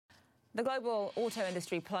The global auto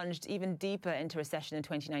industry plunged even deeper into recession in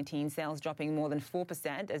 2019, sales dropping more than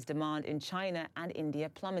 4% as demand in China and India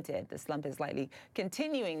plummeted. The slump is likely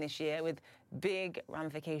continuing this year with big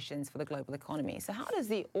ramifications for the global economy. So how does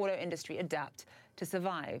the auto industry adapt to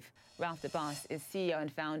survive? Ralph Debbas is CEO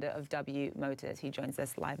and founder of W Motors. He joins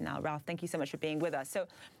us live now. Ralph, thank you so much for being with us. So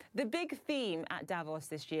the big theme at Davos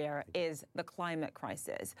this year is the climate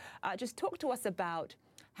crisis. Just talk to us about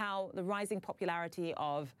how the rising popularity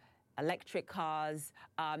of electric cars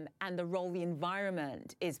and the role the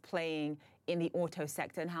environment is playing in the auto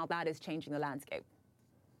sector and how that is changing the landscape.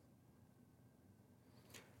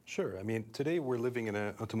 Sure. I mean, today we're living in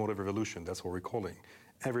an automotive revolution. That's what we're calling.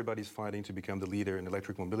 Everybody's fighting to become the leader in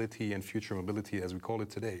electric mobility and future mobility, as we call it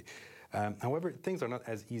today. However, things are not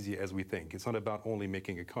as easy as we think. It's not about only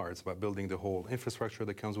making a car. It's about building the whole infrastructure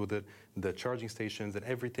that comes with it, the charging stations, and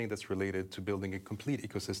everything that's related to building a complete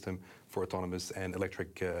ecosystem for autonomous and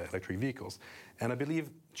electric vehicles. And I believe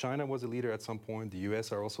China was a leader at some point. The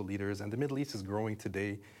US are also leaders, and the Middle East is growing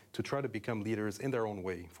today to try to become leaders in their own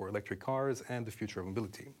way for electric cars and the future of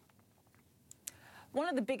mobility. One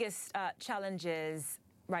of the biggest challenges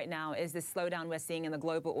right now is this slowdown we're seeing in the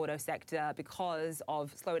global auto sector because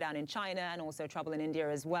of slowdown in China and also trouble in India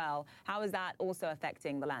as well. How is that also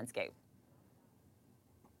affecting the landscape?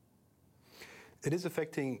 It is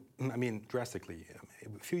affecting, drastically.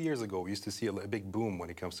 A few years ago, we used to see a big boom when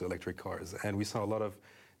it comes to electric cars, and we saw a lot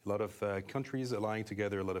of countries allying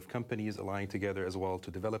together, a lot of companies allying together as well to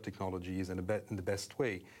develop technologies in the best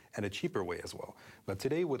way and a cheaper way as well. But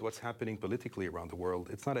today, with what's happening politically around the world,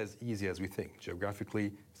 it's not as easy as we think.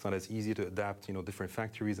 Geographically, it's not as easy to adapt, different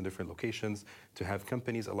factories in different locations, to have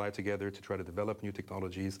companies ally together to try to develop new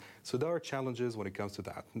technologies. So there are challenges when it comes to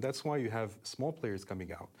that. And that's why you have small players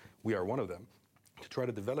coming out. We are one of them, to try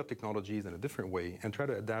to develop technologies in a different way and try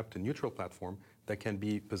to adapt a neutral platform that can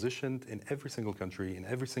be positioned in every single country, in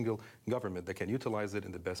every single government that can utilize it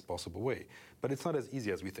in the best possible way. But it's not as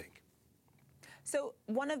easy as we think. So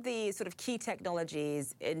one of the sort of key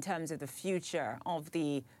technologies in terms of the future of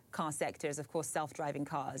the car sector is, of course, self-driving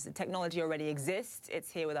cars. The technology already exists.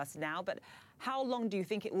 It's here with us now. But how long do you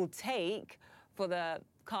think it will take for the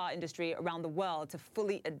car industry around the world to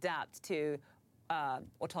fully adapt to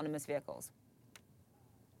autonomous vehicles?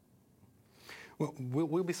 Well,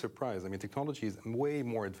 we'll be surprised. I mean, technology is way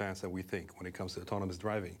more advanced than we think when it comes to autonomous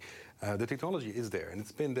driving. The technology is there, and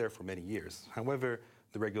it's been there for many years. However,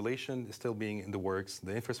 the regulation is still being in the works.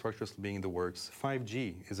 The infrastructure is still being in the works.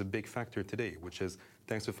 5G is a big factor today, which is,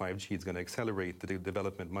 thanks to 5G, it's going to accelerate the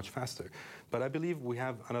development much faster. But I believe we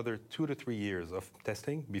have another 2 to 3 years of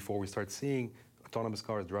testing before we start seeing autonomous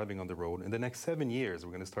cars driving on the road. In the next 7 years,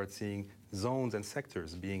 we're going to start seeing zones and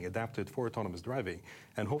sectors being adapted for autonomous driving.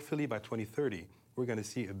 And hopefully by 2030, we're going to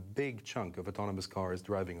see a big chunk of autonomous cars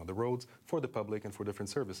driving on the roads for the public and for different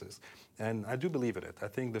services. And I do believe in it. I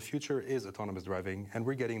think the future is autonomous driving, and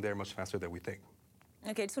we're getting there much faster than we think.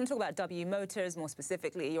 Okay, just want to talk about W Motors more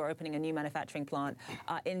specifically. You're opening a new manufacturing plant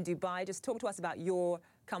in Dubai. Just talk to us about your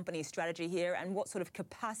company's strategy here and what sort of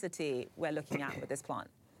capacity we're looking at with this plant.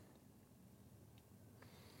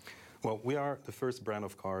 Well, we are the first brand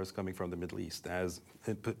of cars coming from the Middle East,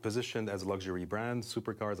 positioned as a luxury brand,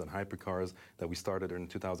 supercars and hypercars that we started in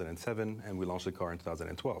 2007, and we launched the car in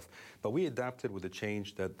 2012. But we adapted with the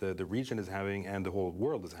change that the region is having and the whole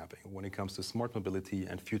world is having when it comes to smart mobility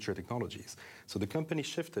and future technologies. So the company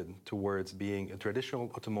shifted towards being a traditional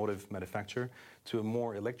automotive manufacturer to a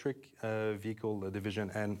more electric vehicle division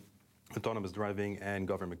and autonomous driving and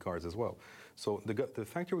government cars as well. So the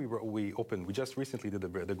factory we opened, we just recently did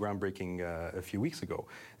the groundbreaking a few weeks ago,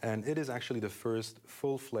 and it is actually the first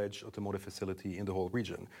full-fledged automotive facility in the whole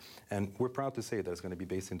region. And we're proud to say that it's going to be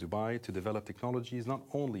based in Dubai to develop technologies not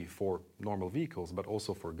only for normal vehicles, but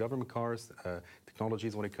also for government cars,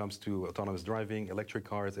 technologies when it comes to autonomous driving, electric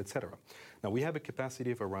cars, etc. Now, we have a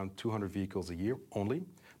capacity of around 200 vehicles a year only,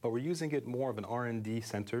 but we're using it more of an R&D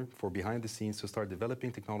center for behind the scenes to start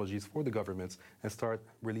developing technologies for the governments and start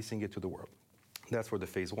releasing it to the world. That's for the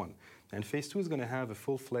phase 1. And phase 2 is going to have a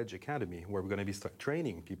full-fledged academy where we're going to be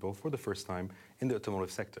training people for the first time in the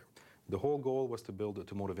automotive sector. The whole goal was to build the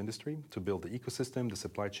automotive industry, to build the ecosystem, the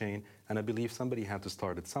supply chain, and I believe somebody had to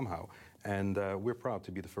start it somehow. And we're proud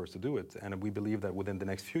to be the first to do it. And we believe that within the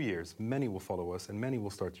next few years, many will follow us and many will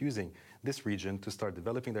start using this region to start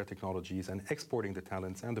developing their technologies and exporting the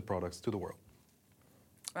talents and the products to the world.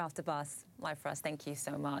 Ralph Debbas, live for us. Thank you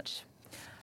so much.